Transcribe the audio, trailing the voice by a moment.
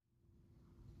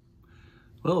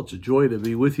Well, it's a joy to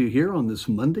be with you here on this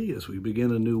Monday as we begin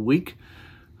a new week.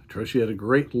 I trust you had a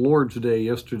great Lord's Day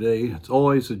yesterday. It's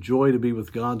always a joy to be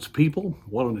with God's people.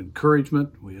 What an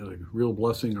encouragement. We had a real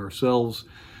blessing ourselves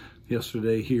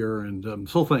yesterday here, and I'm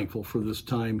so thankful for this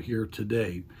time here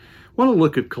today. I want to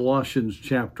look at Colossians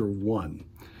chapter 1.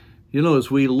 You know,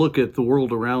 as we look at the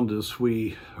world around us,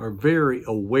 we are very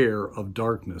aware of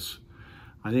darkness.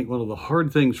 I think one of the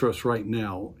hard things for us right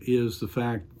now is the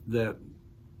fact that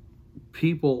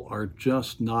people are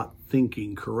just not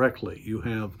thinking correctly. You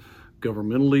have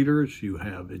governmental leaders, you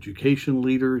have education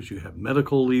leaders, you have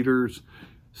medical leaders,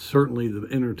 certainly the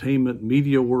entertainment,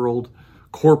 media world,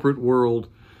 corporate world,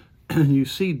 and you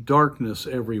see darkness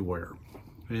everywhere.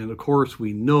 And of course,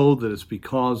 we know that it's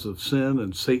because of sin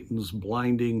and Satan's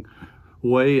blinding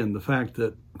way and the fact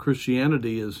that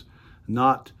Christianity is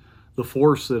not the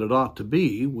force that it ought to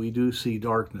be. We do see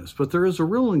darkness. But there is a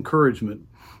real encouragement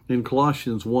in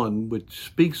Colossians 1, which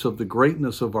speaks of the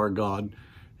greatness of our God.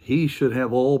 He should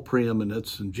have all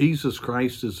preeminence, and Jesus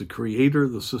Christ is the creator,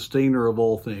 the sustainer of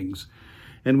all things.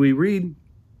 And we read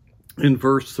in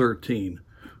verse 13,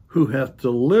 who hath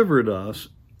delivered us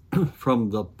from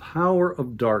the power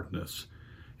of darkness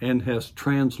and has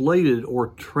translated or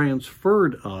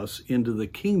transferred us into the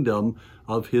kingdom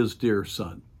of his dear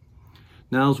Son.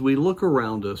 Now, as we look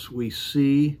around us, we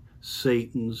see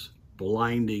Satan's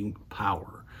blinding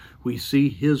power. We see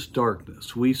his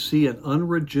darkness. We see an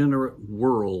unregenerate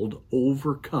world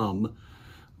overcome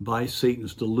by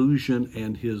Satan's delusion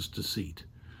and his deceit.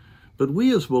 But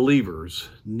we as believers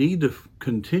need to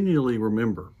continually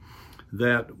remember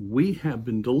that we have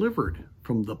been delivered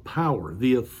from the power,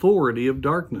 the authority of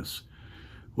darkness.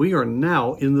 We are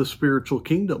now in the spiritual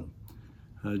kingdom.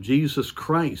 Jesus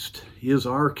Christ is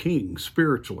our King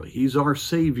spiritually. He's our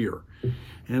Savior.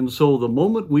 And so the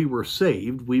moment we were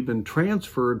saved, we've been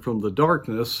transferred from the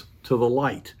darkness to the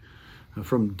light,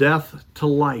 from death to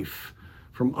life,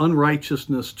 from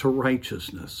unrighteousness to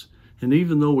righteousness. And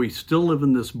even though we still live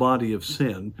in this body of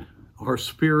sin, our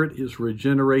spirit is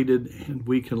regenerated and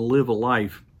we can live a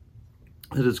life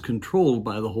that is controlled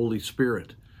by the Holy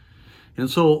Spirit. And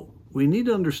so we need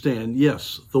to understand,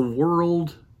 yes, the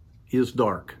world is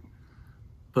dark,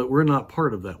 but we're not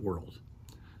part of that world.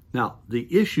 Now, the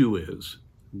issue is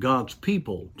God's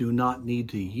people do not need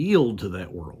to yield to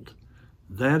that world.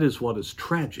 That is what is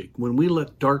tragic. When we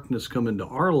let darkness come into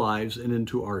our lives and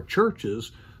into our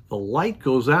churches, the light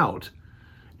goes out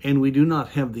and we do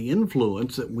not have the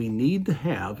influence that we need to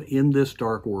have in this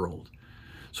dark world.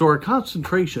 So our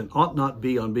concentration ought not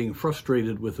be on being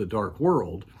frustrated with the dark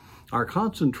world. Our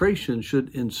concentration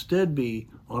should instead be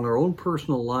on our own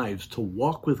personal lives to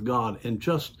walk with God and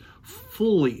just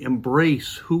fully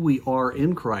embrace who we are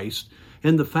in Christ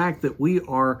and the fact that we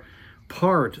are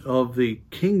part of the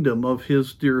kingdom of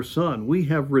his dear Son. We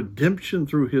have redemption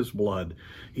through his blood,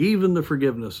 even the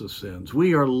forgiveness of sins.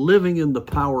 We are living in the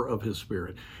power of his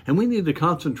Spirit. And we need to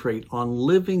concentrate on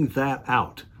living that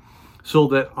out so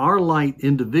that our light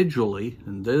individually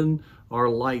and then our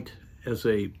light as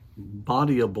a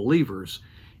body of believers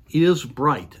is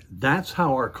bright. That's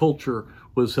how our culture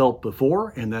was helped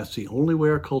before, and that's the only way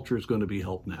our culture is going to be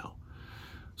helped now.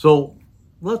 So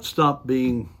let's stop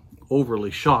being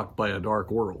overly shocked by a dark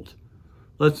world.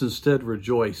 Let's instead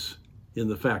rejoice in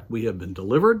the fact we have been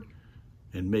delivered,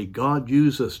 and may God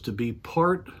use us to be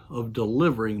part of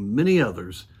delivering many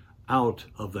others out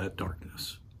of that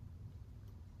darkness.